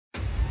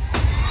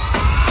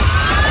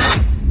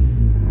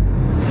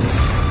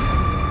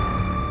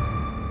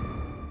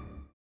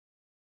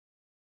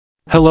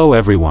Hello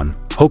everyone,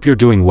 hope you're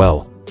doing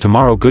well.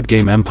 Tomorrow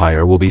Goodgame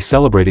Empire will be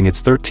celebrating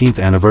its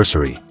 13th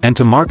anniversary, and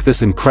to mark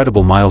this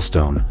incredible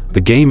milestone,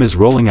 the game is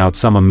rolling out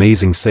some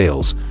amazing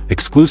sales,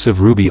 exclusive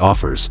Ruby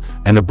offers,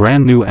 and a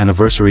brand new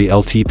anniversary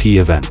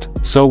LTP event.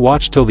 So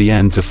watch till the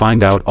end to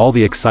find out all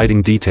the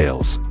exciting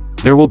details.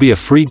 There will be a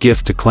free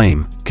gift to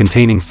claim,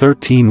 containing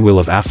 13 Will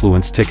of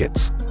Affluence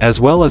tickets, as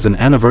well as an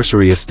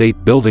anniversary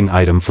estate building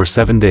item for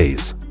 7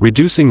 days,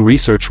 reducing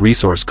research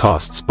resource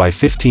costs by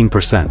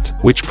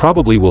 15%, which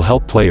probably will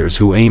help players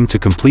who aim to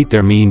complete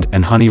their mead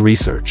and honey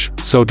research.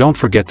 So don't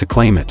forget to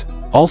claim it.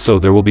 Also,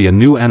 there will be a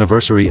new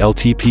anniversary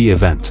LTP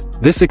event.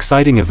 This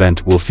exciting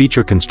event will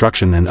feature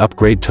construction and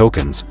upgrade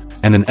tokens,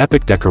 and an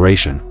epic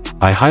decoration.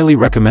 I highly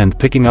recommend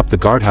picking up the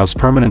guardhouse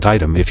permanent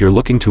item if you're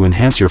looking to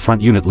enhance your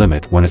front unit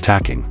limit when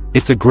attacking.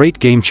 It's a great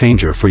game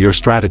changer for your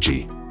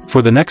strategy.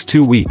 For the next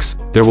 2 weeks,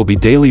 there will be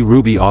daily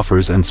Ruby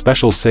offers and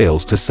special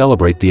sales to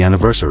celebrate the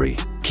anniversary.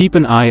 Keep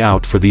an eye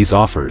out for these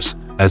offers,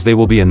 as they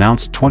will be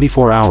announced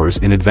 24 hours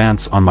in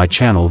advance on my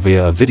channel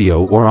via a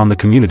video or on the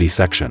community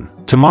section.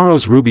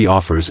 Tomorrow's Ruby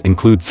offers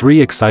include 3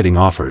 exciting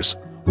offers.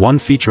 One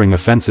featuring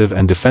offensive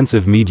and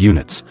defensive mead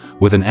units,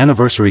 with an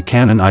anniversary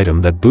cannon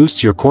item that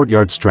boosts your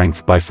courtyard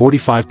strength by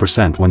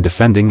 45% when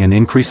defending and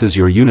increases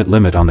your unit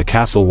limit on the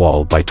castle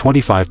wall by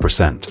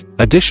 25%.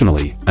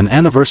 Additionally, an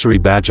anniversary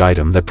badge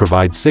item that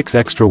provides 6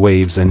 extra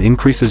waves and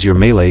increases your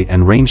melee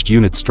and ranged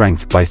unit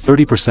strength by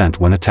 30%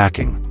 when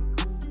attacking.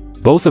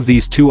 Both of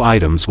these 2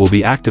 items will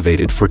be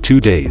activated for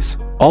 2 days.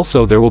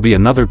 Also, there will be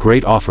another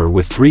great offer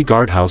with 3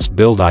 guardhouse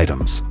build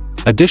items.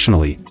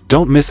 Additionally,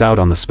 don't miss out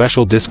on the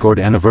special Discord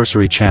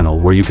anniversary channel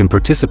where you can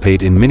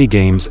participate in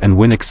mini-games and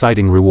win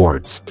exciting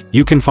rewards.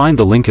 You can find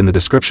the link in the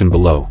description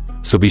below,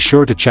 so be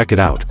sure to check it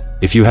out.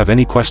 If you have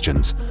any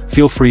questions,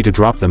 feel free to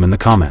drop them in the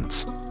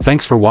comments.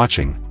 Thanks for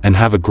watching, and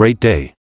have a great day.